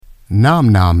Nom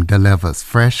Nom delivers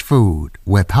fresh food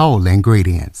with whole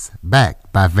ingredients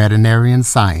backed by veterinarian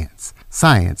science.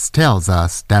 Science tells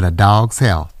us that a dog's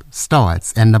health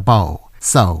starts in the bowl,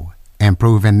 so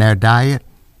improving their diet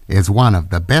is one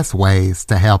of the best ways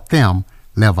to help them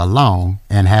live a long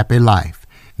and happy life.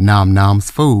 Nom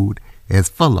Nom's food is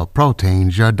full of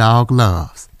proteins your dog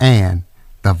loves and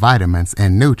the vitamins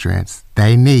and nutrients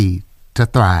they need to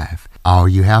thrive. All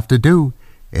you have to do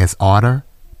is order,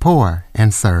 pour,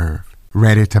 and serve.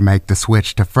 Ready to make the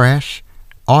switch to fresh?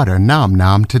 Order Nom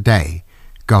Nom today.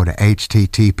 Go to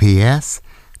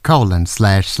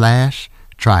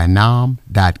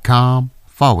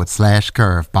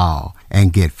https://trynom.com/curveball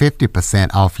and get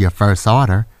 50% off your first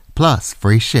order plus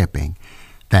free shipping.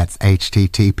 That's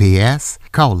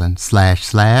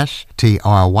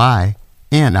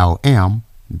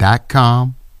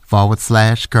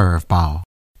https://trynom.com/curveball.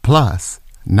 Plus,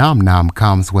 Nom Nom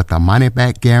comes with a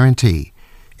money-back guarantee.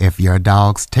 If your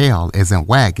dog's tail isn't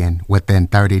wagging within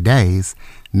 30 days,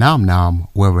 Nom Nom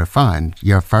will refund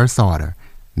your first order.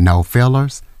 No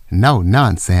fillers, no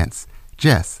nonsense,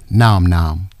 just Nom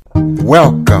Nom.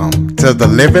 Welcome to the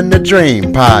Living the Dream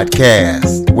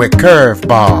podcast with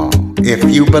Curveball. If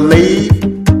you believe,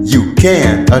 you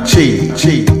can achieve.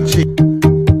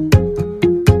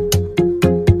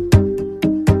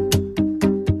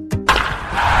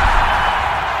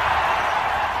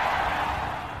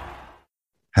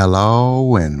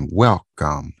 Hello and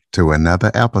welcome to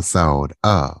another episode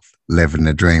of Living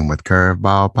the Dream with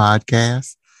Curveball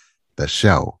podcast, the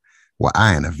show where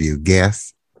I interview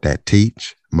guests that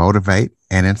teach, motivate,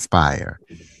 and inspire.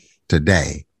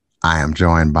 Today, I am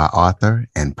joined by author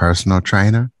and personal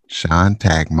trainer, Shawn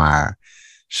Tegtmeier.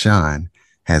 Shawn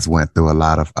has went through a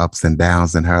lot of ups and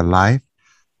downs in her life,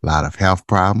 a lot of health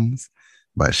problems,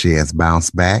 but she has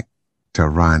bounced back to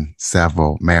run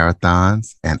several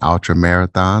marathons and ultra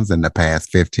marathons in the past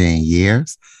 15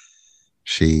 years.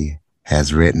 She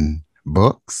has written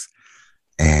books,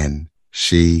 and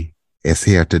she is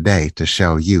here today to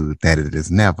show you that it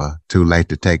is never too late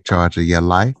to take charge of your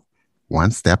life,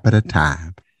 one step at a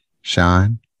time.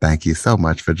 Shawn, thank you so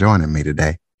much for joining me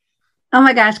today. Oh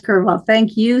my gosh, Curveball,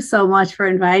 thank you so much for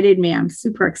inviting me. I'm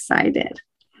super excited.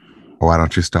 Why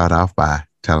don't you start off by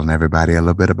telling everybody a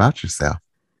little bit about yourself?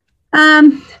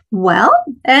 Well,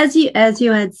 as you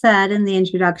had said in the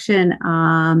introduction,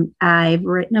 I've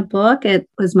written a book. It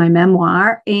was my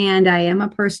memoir, and I am a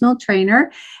personal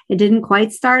trainer. It didn't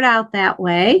quite start out that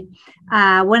way.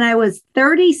 When I was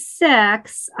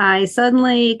 36, I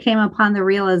suddenly came upon the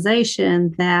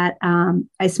realization that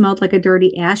I smelled like a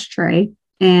dirty ashtray,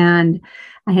 and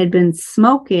I had been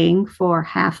smoking for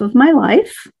half of my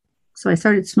life. So I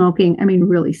started smoking,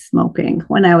 really smoking,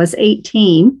 when I was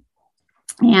 18.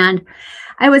 And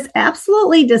I was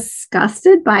absolutely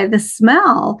disgusted by the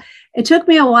smell. It took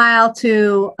me a while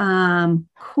to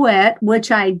quit,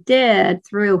 which I did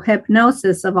through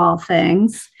hypnosis of all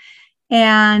things.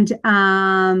 And,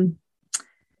 I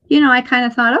kind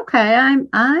of thought, okay, I'm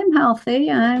healthy.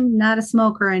 I'm not a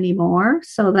smoker anymore.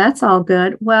 So that's all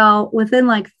good. Well, within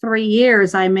like 3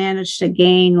 years, I managed to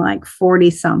gain like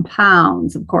 40 some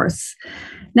pounds, of course,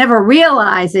 never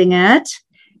realizing it.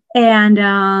 And,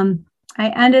 I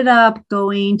ended up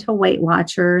going to Weight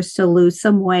Watchers to lose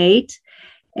some weight.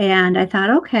 And I thought,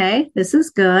 okay, this is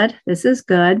good.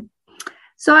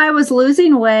 So I was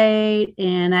losing weight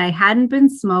and I hadn't been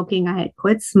smoking. I had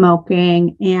quit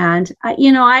smoking. And, I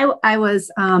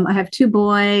have 2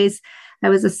 boys. I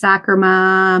was a soccer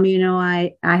mom.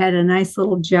 I had a nice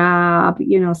little job,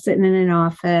 sitting in an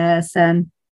office,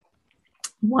 and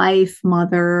wife,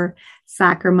 mother,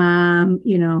 soccer mom,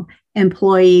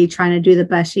 employee trying to do the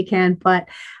best she can. But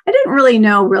I didn't really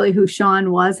know who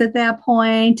Shawn was at that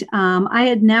point. I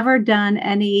had never done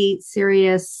any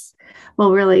serious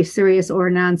or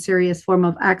non-serious form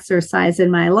of exercise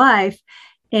in my life.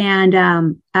 And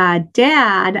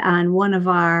Dad on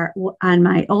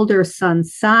my older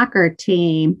son's soccer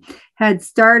team had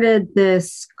started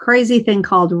this crazy thing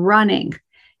called running.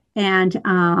 And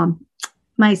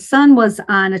my son was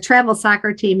on a travel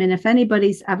soccer team. And if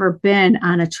anybody's ever been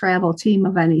on a travel team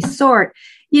of any sort,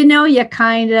 you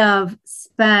kind of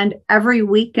spend every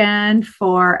weekend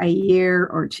for a year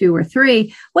or 2 or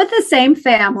 3 with the same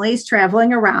families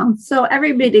traveling around. So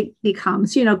everybody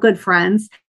becomes, good friends.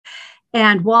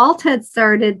 And Walt had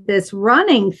started this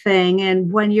running thing.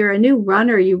 And when you're a new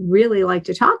runner, you really like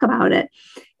to talk about it.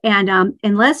 And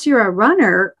unless you're a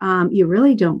runner, you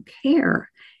really don't care.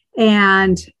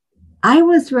 And I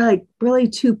was really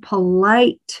too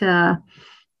polite to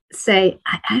say,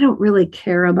 I don't really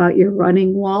care about your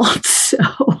running, Walt. So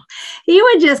he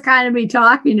would just kind of be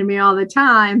talking to me all the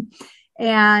time.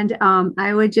 And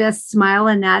I would just smile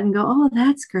and nod and go, oh,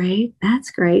 that's great. That's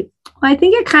great. Well, I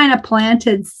think it kind of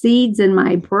planted seeds in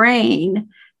my brain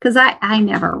because I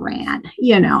never ran,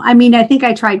 I mean, I think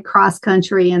I tried cross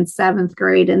country in 7th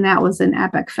grade and that was an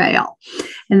epic fail.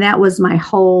 And that was my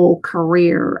whole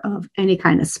career of any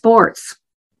kind of sports.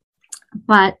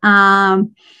 But I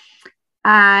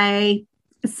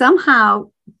somehow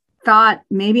thought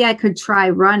maybe I could try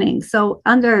running. So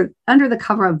under the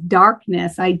cover of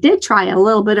darkness, I did try a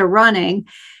little bit of running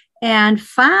and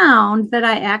found that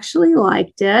I actually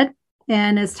liked it.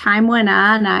 And as time went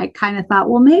on, I kind of thought,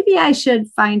 well, maybe I should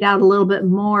find out a little bit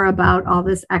more about all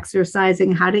this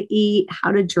exercising, how to eat,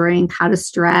 how to drink, how to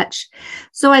stretch.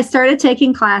 So I started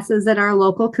taking classes at our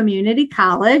local community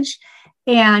college.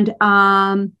 And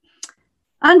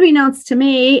unbeknownst to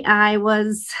me, I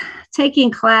was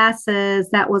taking classes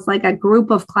that was like a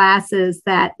group of classes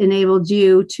that enabled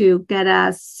you to get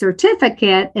a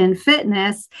certificate in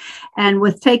fitness. And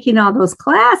with taking all those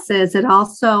classes, it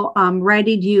also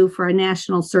readied you for a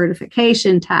national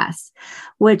certification test,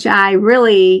 which I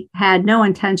really had no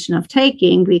intention of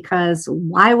taking because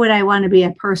why would I want to be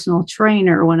a personal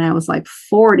trainer when I was like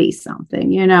 40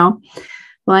 something,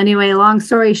 Well, anyway, long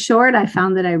story short, I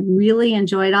found that I really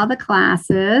enjoyed all the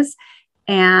classes.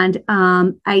 And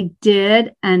I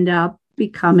did end up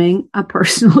becoming a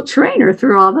personal trainer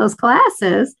through all those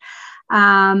classes.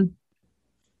 I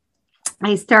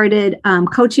started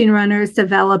coaching runners,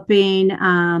 developing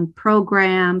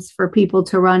programs for people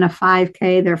to run a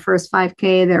 5K, their first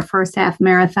 5K, their first half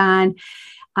marathon.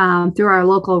 Through our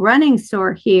local running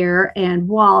store here, and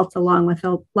Walt, along with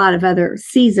a lot of other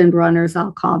seasoned runners,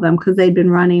 I'll call them, because they'd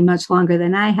been running much longer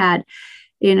than I had.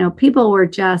 People were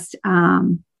just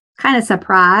kind of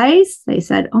surprised. They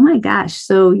said, oh my gosh,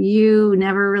 so you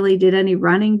never really did any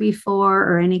running before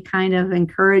or any kind of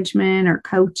encouragement or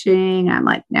coaching? I'm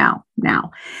like, no.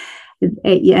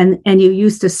 And you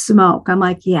used to smoke. I'm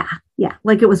like, yeah,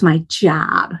 like it was my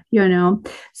job,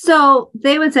 So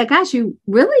they would say, gosh, you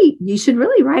should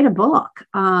really write a book.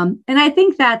 And I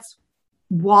think that's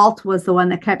Walt was the one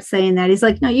that kept saying that. He's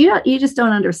like, no, you just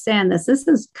don't understand this. This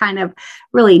is kind of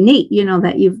really neat,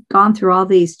 that you've gone through all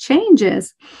these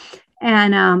changes.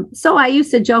 And so I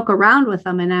used to joke around with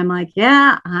them and I'm like,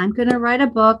 yeah, I'm going to write a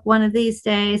book one of these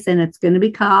days and it's going to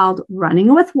be called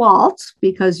Running with Walt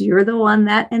because you're the one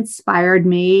that inspired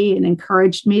me and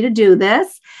encouraged me to do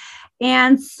this.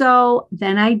 And so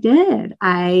then I did.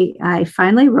 I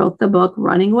finally wrote the book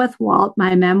Running with Walt,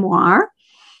 my memoir.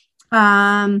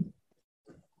 I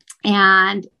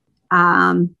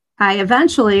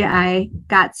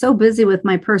got so busy with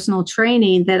my personal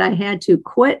training that I had to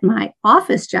quit my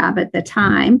office job at the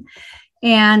time.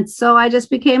 And so I just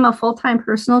became a full-time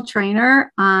personal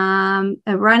trainer, a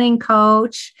running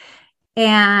coach.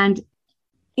 And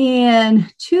in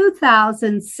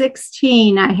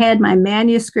 2016, I had my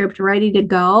manuscript ready to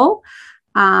go.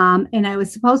 And I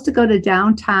was supposed to go to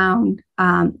downtown.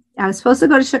 I was supposed to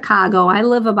go to Chicago. I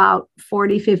live about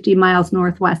 40, 50 miles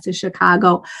northwest of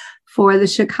Chicago for the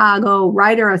Chicago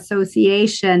Writer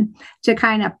Association to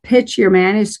kind of pitch your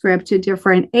manuscript to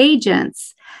different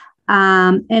agents.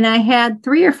 And I had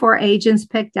 3 or 4 agents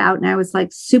picked out and I was like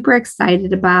super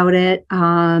excited about it.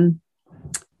 And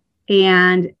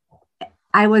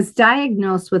I was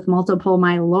diagnosed with multiple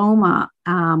myeloma,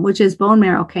 which is bone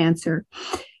marrow cancer.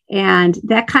 And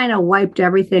that kind of wiped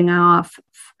everything off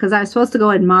because I was supposed to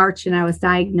go in March and I was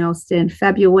diagnosed in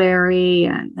February.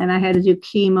 And then I had to do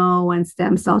chemo and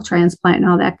stem cell transplant and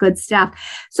all that good stuff.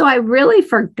 So I really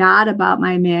forgot about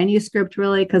my manuscript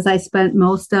really because I spent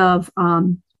most of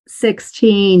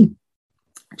 16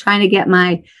 trying to get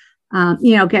my,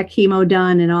 get chemo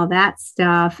done and all that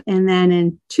stuff. And then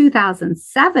in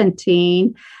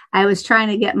 2017, I was trying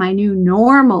to get my new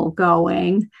normal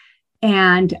going.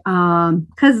 And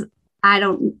because I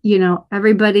don't,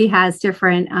 everybody has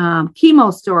different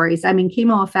chemo stories. I mean,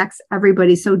 chemo affects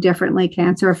everybody so differently.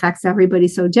 Cancer affects everybody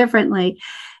so differently.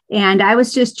 And I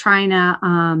was just trying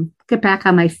to get back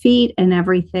on my feet and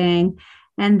everything.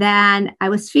 And then I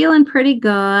was feeling pretty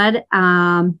good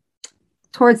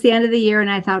towards the end of the year.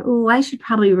 And I thought, oh, I should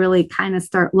probably really kind of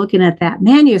start looking at that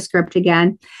manuscript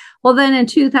again. Well, then in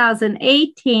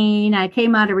 2018, I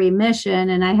came out of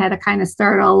remission and I had to kind of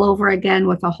start all over again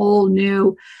with a whole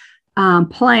new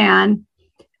plan.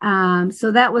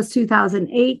 So that was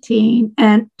 2018.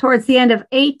 And towards the end of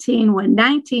 18, when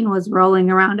 19 was rolling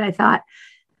around, I thought,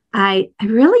 I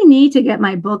really need to get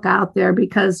my book out there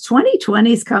because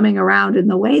 2020 is coming around and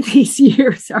the way these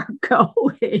years are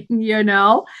going,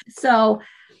 So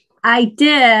I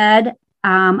did.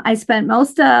 I spent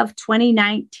most of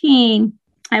 2019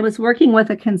 I was working with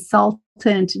a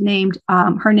consultant named,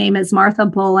 her name is Martha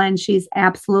Bullen. She's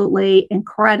absolutely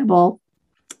incredible.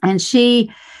 And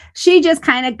she just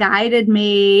kind of guided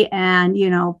me and,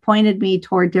 pointed me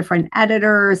toward different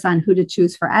editors on who to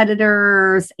choose for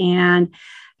editors. And,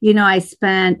 I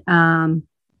spent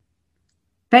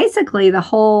basically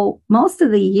most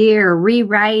of the year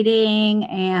rewriting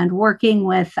and working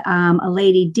with a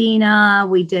lady, Dina.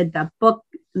 We did the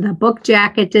book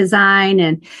jacket design,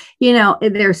 and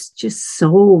there's just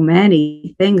so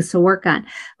many things to work on.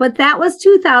 But that was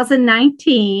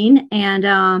 2019,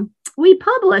 and we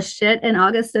published it in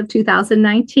August of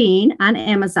 2019 on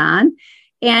Amazon,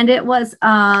 and it was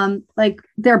like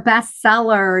their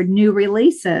bestseller new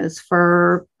releases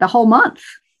for the whole month.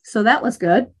 So that was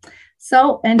good.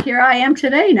 So, and here I am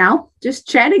today now, just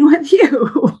chatting with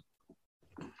you.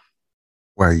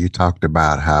 Well, you talked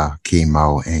about how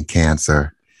chemo and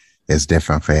cancer is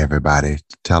different for everybody.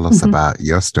 Tell us about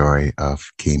your story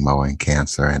of chemo and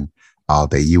cancer and all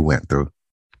that you went through.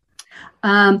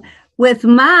 With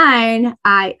mine,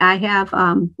 I have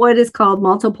what is called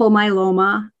multiple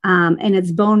myeloma, and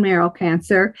it's bone marrow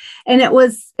cancer. And it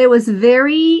was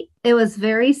very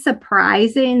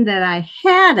surprising that I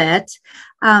had it.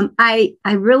 I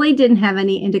really didn't have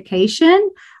any indication.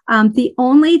 The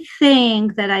only thing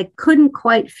that I couldn't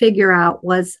quite figure out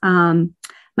was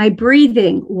my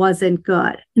breathing wasn't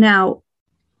good. Now,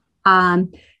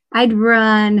 I'd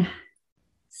run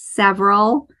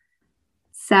several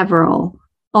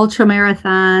ultra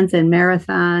marathons and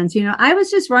marathons. I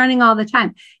was just running all the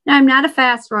time. Now, I'm not a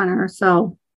fast runner,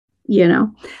 so,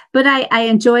 but I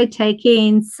enjoyed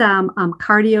taking some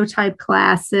cardio type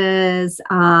classes.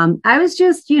 I was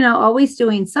just, always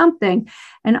doing something.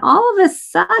 And all of a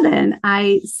sudden,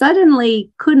 I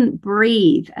suddenly couldn't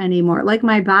breathe anymore. Like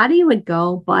my body would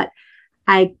go, but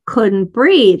I couldn't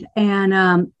breathe. And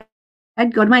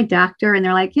I'd go to my doctor and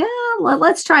they're like, yeah,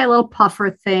 let's try a little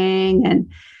puffer thing.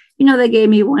 And they gave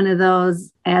me one of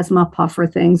those asthma puffer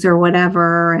things or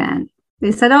whatever. And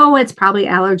they said, oh, it's probably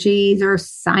allergies or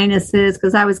sinuses,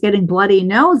 because I was getting bloody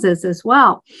noses as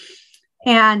well.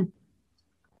 And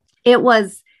it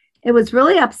was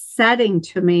really upsetting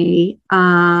to me,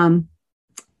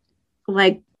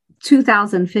 like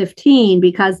 2015,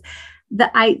 because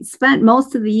I spent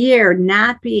most of the year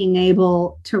not being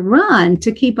able to run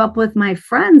to keep up with my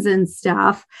friends and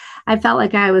stuff. I felt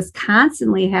like I was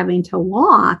constantly having to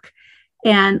walk.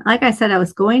 And like I said, I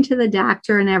was going to the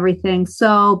doctor and everything.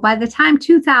 So by the time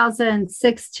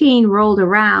 2016 rolled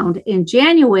around in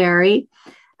January,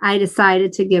 I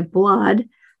decided to give blood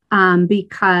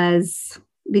because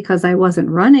I wasn't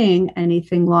running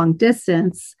anything long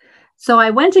distance. So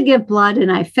I went to give blood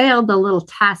and I failed the little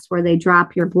test where they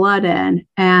drop your blood in.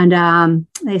 And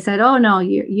they said, oh, no,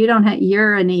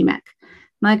 you're anemic. I'm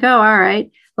like, oh, all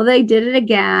right. Well, they did it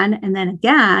again and then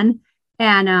again.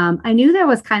 And I knew there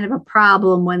was kind of a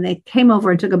problem when they came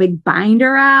over and took a big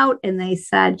binder out and they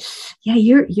said, yeah,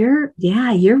 you're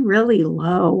really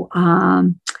low.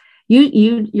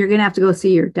 You're going to have to go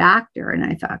see your doctor. And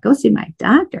I thought, go see my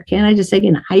doctor. Can't I just take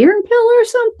an iron pill or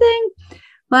something?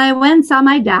 Well, I went and saw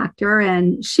my doctor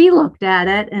and she looked at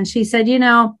it and she said,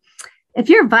 if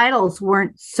your vitals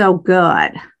weren't so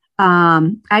good,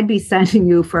 I'd be sending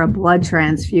you for a blood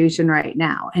transfusion right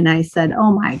now. And I said,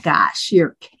 oh my gosh,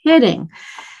 you're kidding.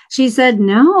 She said,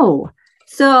 no.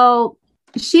 So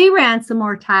she ran some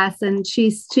more tests and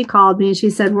she called me and she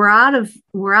said, we're out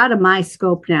of my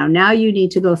scope now. Now you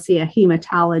need to go see a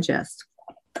hematologist.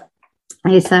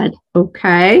 I said,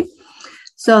 okay.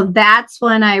 So that's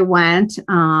when I went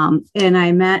and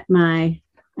I met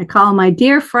I call him my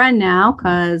dear friend now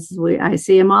because I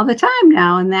see him all the time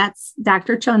now. And that's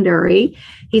Dr. Chunduri.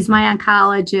 He's my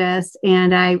oncologist.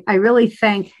 And I really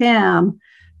thank him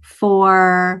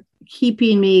for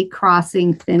keeping me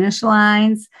crossing finish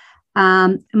lines.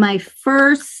 My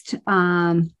first,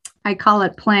 I call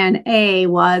it plan A,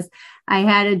 was I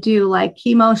had to do like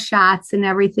chemo shots and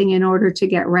everything in order to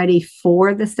get ready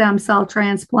for the stem cell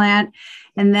transplant.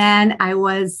 And then I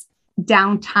was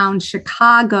downtown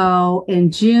Chicago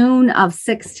in June of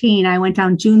 16. I went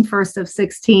down June 1st of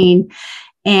 16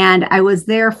 and I was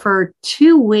there for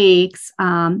 2 weeks,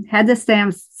 had the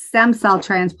stem cell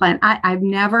transplant. I've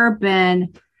never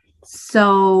been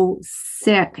so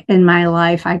sick in my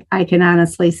life, I can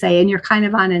honestly say. And you're kind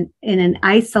of in an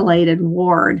isolated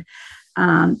ward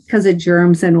because of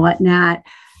germs and whatnot.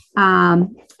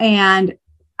 And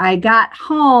I got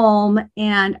home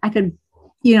and I could,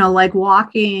 like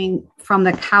walking from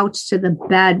the couch to the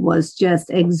bed was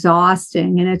just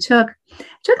exhausting. And it took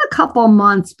a couple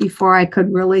months before I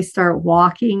could really start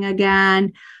walking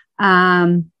again.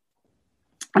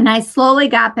 And I slowly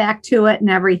got back to it and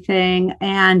everything.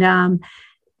 And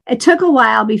it took a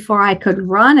while before I could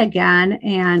run again,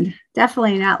 and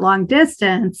definitely not long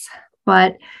distance.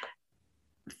 But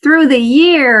through the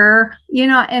year,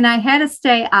 and I had to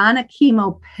stay on a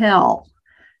chemo pill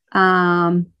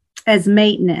as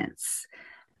maintenance.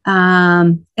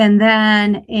 And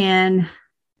then in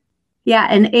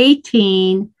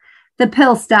 18, the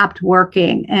pill stopped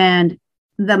working, and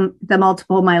the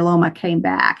multiple myeloma came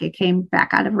back. It came back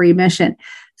out of remission.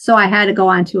 So I had to go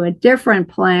on to a different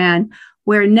plan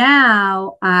where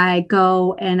now I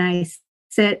go and I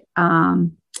sit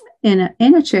in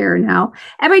a chair now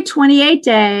every 28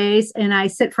 days, and I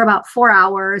sit for about 4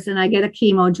 hours, and I get a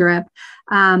chemo drip.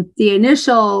 The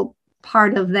initial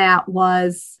part of that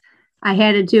was I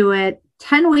had to do it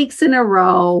 10 weeks in a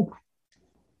row.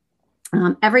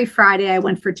 Every Friday I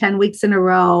went for 10 weeks in a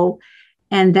row.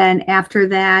 And then after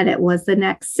that, it was the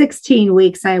next 16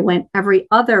 weeks. I went every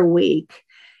other week.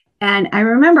 And I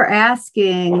remember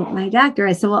asking my doctor,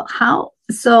 I said, well,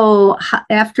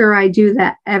 after I do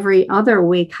that every other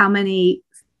week, how many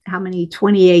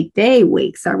 28-day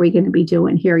weeks are we going to be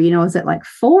doing here? Is it like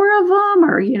 4 of them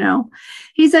or,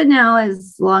 he said, no,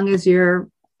 as long as you're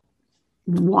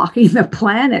walking the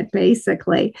planet,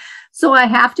 basically. So I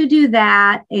have to do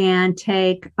that and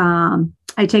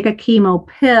I take a chemo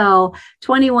pill,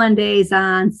 21 days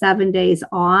on, 7 days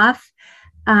off.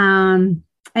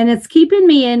 And it's keeping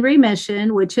me in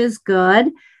remission, which is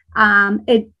good.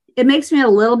 It makes me a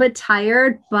little bit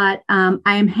tired, but I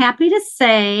am happy to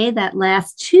say that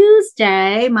last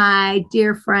Tuesday, my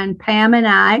dear friend Pam and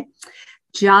I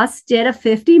just did a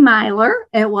 50 miler.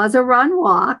 It was a run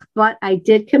walk, but I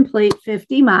did complete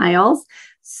 50 miles.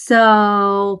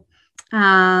 So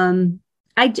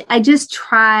I just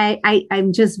try.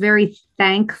 I'm just very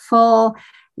thankful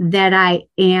that I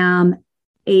am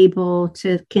able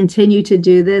to continue to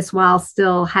do this while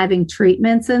still having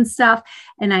treatments and stuff.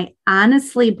 And I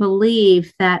honestly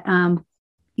believe that,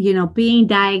 being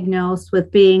diagnosed with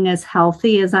being as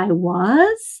healthy as I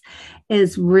was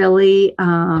is really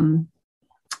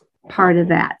part of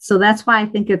that. So that's why I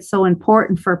think it's so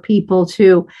important for people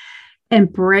to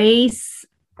embrace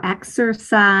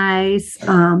exercise,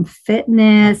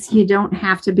 fitness. You don't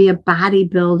have to be a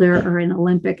bodybuilder or an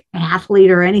Olympic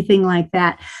athlete or anything like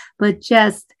that, but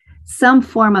just some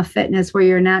form of fitness where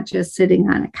you're not just sitting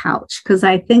on a couch. Because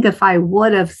I think if I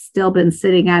would have still been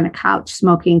sitting on a couch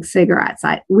smoking cigarettes,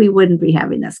 we wouldn't be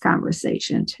having this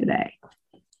conversation today.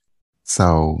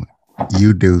 So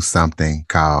you do something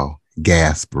called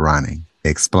gasp running.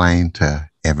 Explain to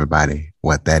everybody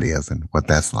what that is and what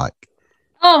that's like.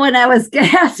 Oh, when I was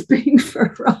gasping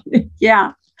for running.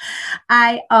 Yeah.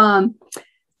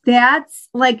 That's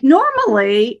like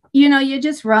normally, you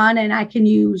just run, and I can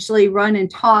usually run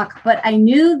and talk, but I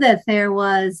knew that there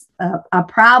was a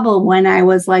problem when I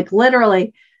was like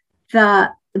literally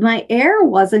my air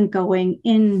wasn't going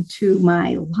into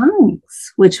my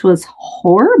lungs, which was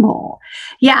horrible.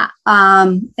 Yeah.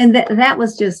 And that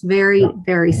was just very,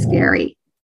 very scary.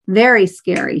 Very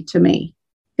scary to me.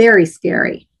 Very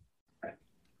scary.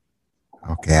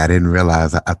 Okay, I didn't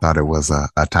realize. I thought it was a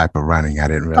type of running. I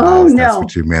didn't realize that's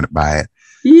what you meant by it.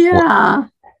 Yeah.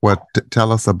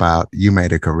 Tell us about, you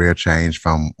made a career change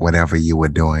from whatever you were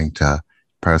doing to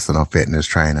personal fitness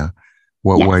trainer.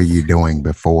 What were you doing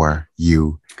before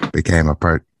you became a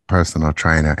personal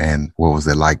trainer, and what was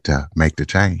it like to make the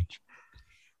change?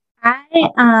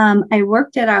 I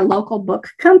worked at our local book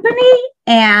company,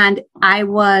 and I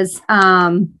was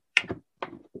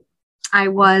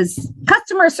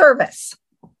customer service.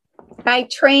 I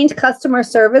trained customer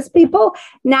service people,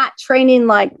 not training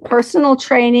like personal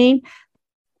training,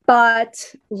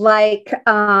 but like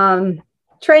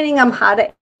training them how to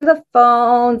answer the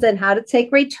phones and how to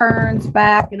take returns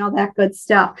back and all that good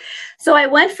stuff. So I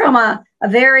went from a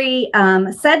very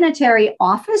sedentary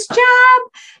office job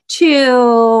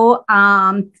to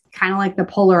kind of like the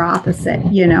polar opposite,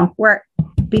 where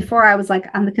before I was like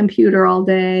on the computer all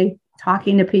day,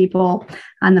 talking to people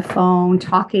on the phone,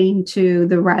 talking to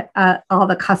all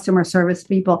the customer service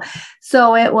people.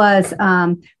 So it was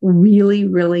really,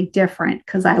 really different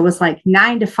because I was like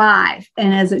 9 to 5.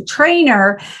 And as a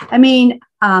trainer,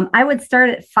 I would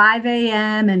start at 5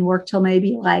 a.m. and work till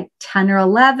maybe like 10 or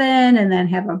 11, and then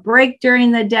have a break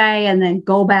during the day, and then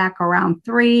go back around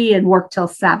 3 and work till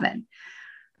 7.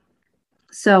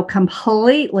 So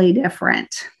completely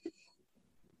different.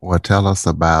 Well, tell us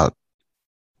about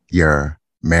your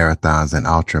marathons and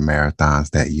ultra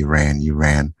marathons that you ran. You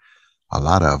ran a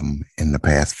lot of them in the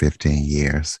past 15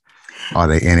 years. Are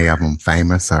there any of them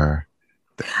famous or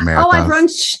marathons? Oh,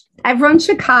 I've run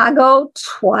Chicago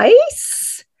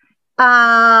twice.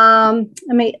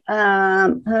 Let me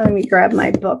grab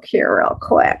my book here real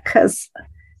quick because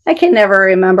I can never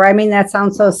remember. I mean, that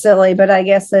sounds so silly, but I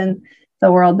guess in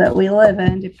the world that we live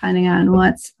in, depending on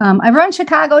what's, I've run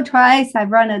Chicago twice. I've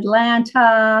run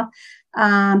Atlanta.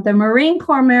 The Marine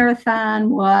Corps Marathon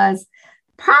was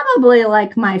probably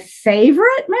like my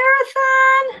favorite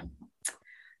marathon.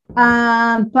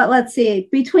 But let's see,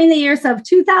 between the years of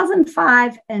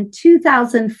 2005 and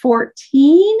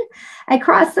 2014, I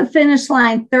crossed the finish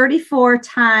line 34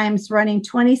 times running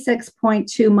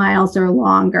 26.2 miles or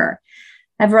longer.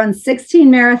 I've run 16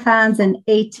 marathons and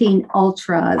 18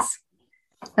 ultras.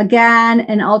 Again,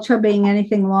 an ultra being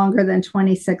anything longer than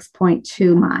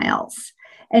 26.2 miles.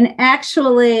 And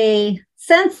actually,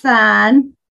 since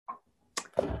then,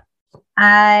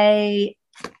 when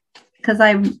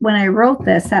I wrote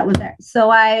this, that was it.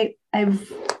 So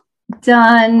I've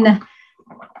done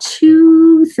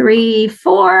 2, 3,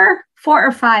 4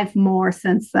 or 5 more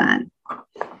since then.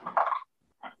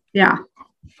 Yeah.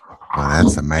 Well,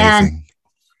 that's amazing. And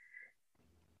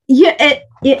yeah,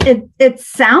 it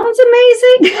sounds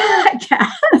amazing, I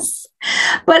guess.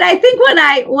 But I think when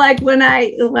I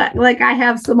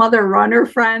have some other runner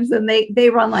friends and they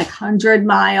run like 100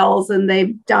 miles and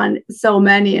they've done so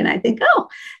many, and I think, oh,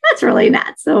 that's really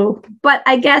not so. But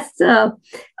I guess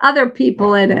other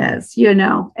people it is,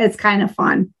 it's kind of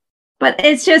fun. But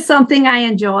it's just something I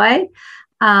enjoy.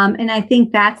 And I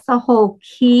think that's the whole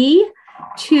key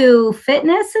to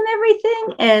fitness and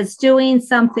everything, is doing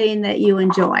something that you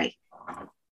enjoy.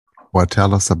 Well,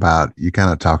 tell us about, you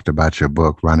kind of talked about your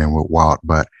book, Running with Walt,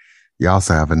 but you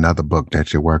also have another book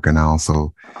that you're working on.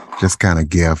 So just kind of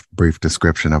give a brief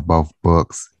description of both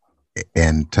books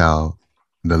and tell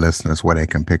the listeners where they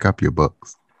can pick up your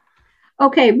books.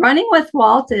 Okay, Running with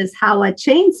Walt is how a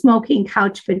chain-smoking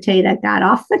couch potato got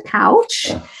off the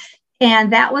couch.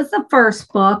 And that was the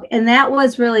first book. And that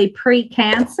was really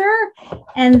pre-cancer.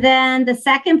 And then the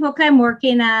second book I'm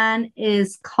working on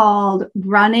is called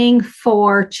Running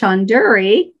for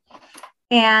Chunduri.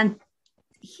 And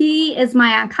he is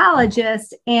my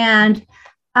oncologist. And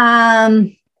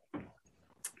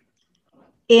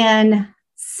in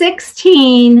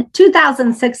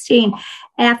 2016,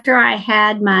 after I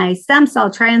had my stem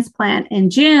cell transplant in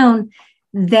June,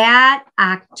 that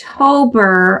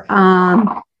October,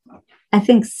 I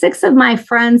think 6 of my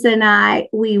friends and I,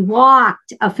 we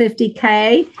walked a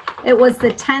 50K. It was the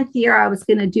 10th year I was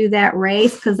going to do that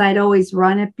race because I'd always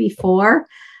run it before.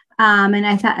 And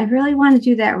I thought, I really want to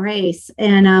do that race.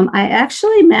 And I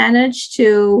actually managed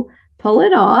to pull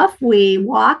it off. We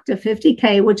walked a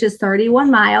 50K, which is 31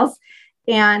 miles.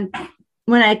 And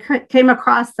when I came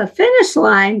across the finish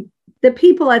line, the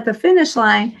people at the finish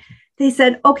line, they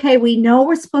said, okay, we know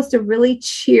we're supposed to really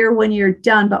cheer when you're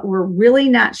done, but we're really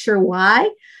not sure why.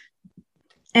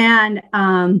 And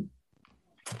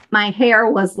my hair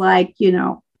was like,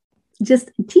 just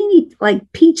teeny,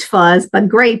 like peach fuzz, but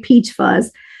gray peach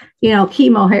fuzz,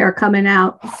 chemo hair coming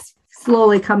out,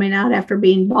 slowly coming out after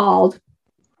being bald.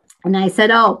 And I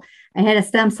said, oh, I had a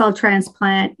stem cell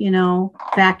transplant,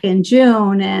 back in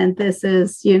June. And this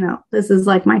is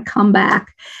like my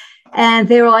comeback. And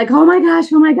they were like, oh my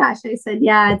gosh. I said,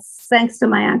 yeah, it's thanks to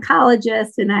my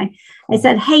oncologist. And I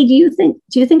said, hey, do you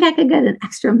think I could get an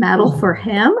extra medal for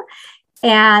him?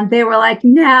 And they were like,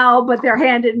 no, but they're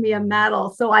handing me a medal.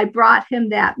 So I brought him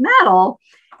that medal.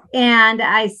 And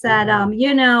I said,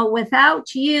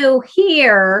 without you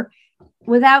here,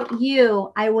 without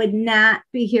you, I would not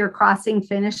be here crossing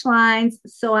finish lines.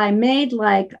 So I made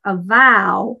like a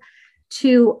vow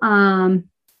to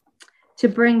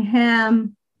bring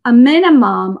him a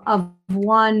minimum of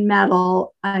 1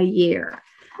 medal a year.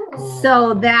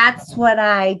 So that's what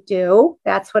I do.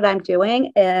 That's what I'm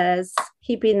doing, is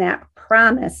keeping that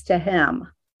promise to him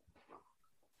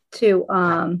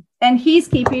and he's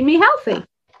keeping me healthy.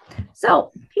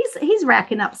 So he's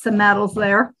racking up some medals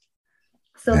there.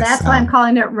 So that's why I'm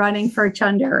calling it Running for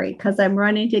Chunduri, because I'm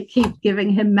running to keep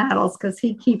giving him medals because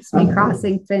he keeps me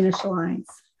crossing finish lines.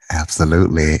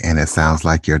 Absolutely. And it sounds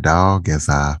like your dog is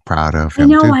proud of him,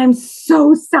 too. I'm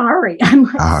so sorry.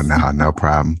 No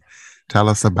problem. Tell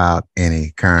us about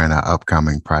any current or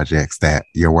upcoming projects that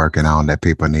you're working on that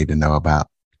people need to know about.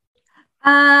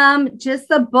 Just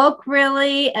the book,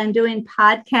 really, and doing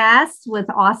podcasts with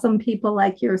awesome people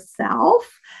like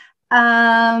yourself.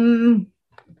 And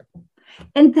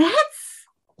that's,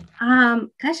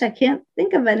 I can't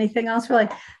think of anything else really.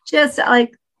 Just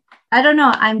like, I don't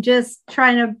know. I'm just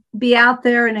trying to be out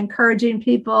there and encouraging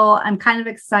people. I'm kind of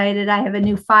excited. I have a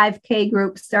new 5K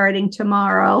group starting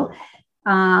tomorrow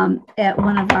at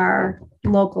one of our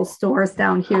local stores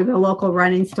down here, the local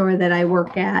running store that I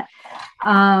work at.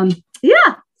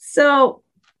 Yeah. So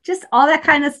just all that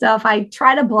kind of stuff. I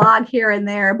try to blog here and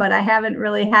there, but I haven't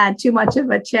really had too much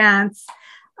of a chance.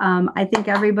 I think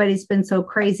everybody's been so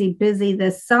crazy busy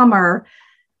this summer,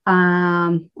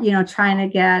 trying to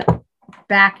get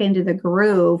back into the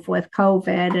groove with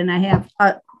COVID. And I have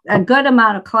a good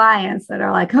amount of clients that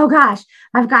are like, oh gosh,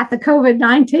 I've got the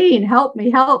COVID-19. Help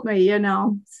me.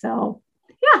 So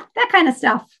yeah, that kind of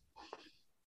stuff.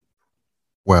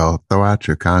 Well, throw out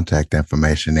your contact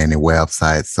information, any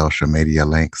websites, social media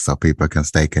links, so people can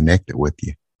stay connected with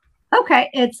you. Okay.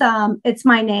 It's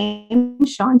my name,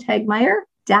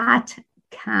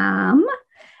 shawntegmeier.com,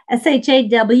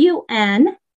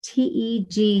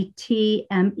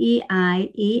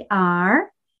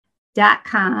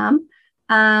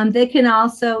 shawntegtmeier.com. They can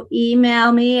also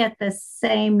email me at the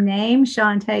same name,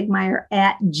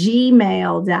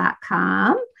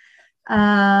 shawntegmeier@gmail.com.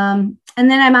 And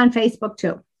then I'm on Facebook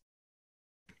too.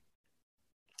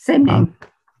 Same name.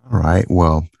 All right.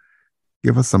 Well,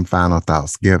 give us some final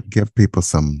thoughts. Give people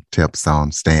some tips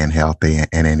on staying healthy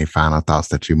and any final thoughts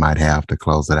that you might have to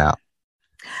close it out.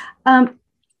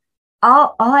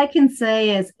 All I can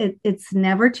say is it's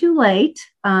never too late.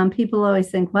 People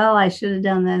always think, well, I should have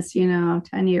done this,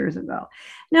 10 years ago.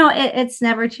 No, it's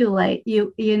never too late.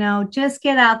 You just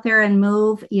get out there and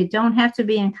move. You don't have to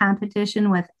be in competition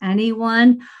with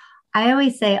anyone. I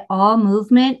always say all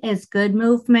movement is good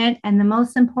movement. And the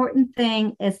most important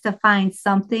thing is to find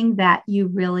something that you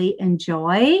really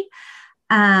enjoy.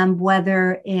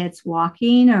 Whether it's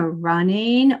walking or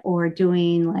running or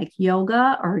doing like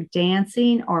yoga or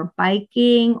dancing or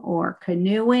biking or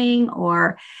canoeing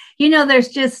or, there's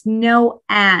just no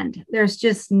end. There's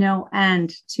just no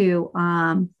end to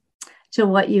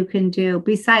what you can do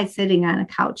besides sitting on a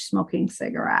couch smoking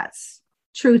cigarettes.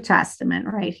 True testament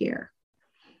right here.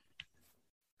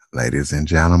 Ladies and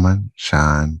gentlemen,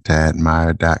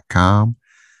 tegtmeier.com.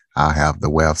 I'll have the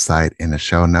website in the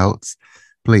show notes.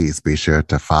 Please be sure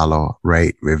to follow,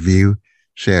 rate, review,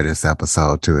 share this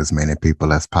episode to as many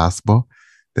people as possible.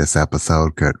 This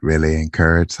episode could really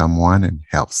encourage someone and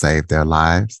help save their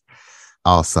lives.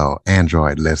 Also,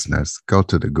 Android listeners, go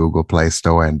to the Google Play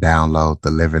Store and download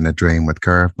the Living the Dream with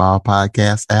Curveball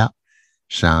podcast app.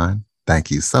 Shawn,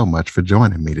 thank you so much for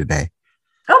joining me today.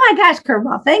 Oh my gosh,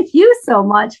 Curveball, thank you so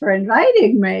much for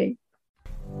inviting me.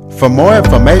 For more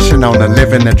information on the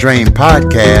Living the Dream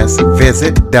podcast,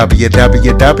 visit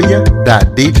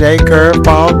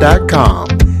www.djcurveball.com.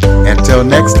 Until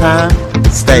next time,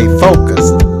 stay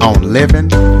focused on living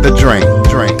the dream.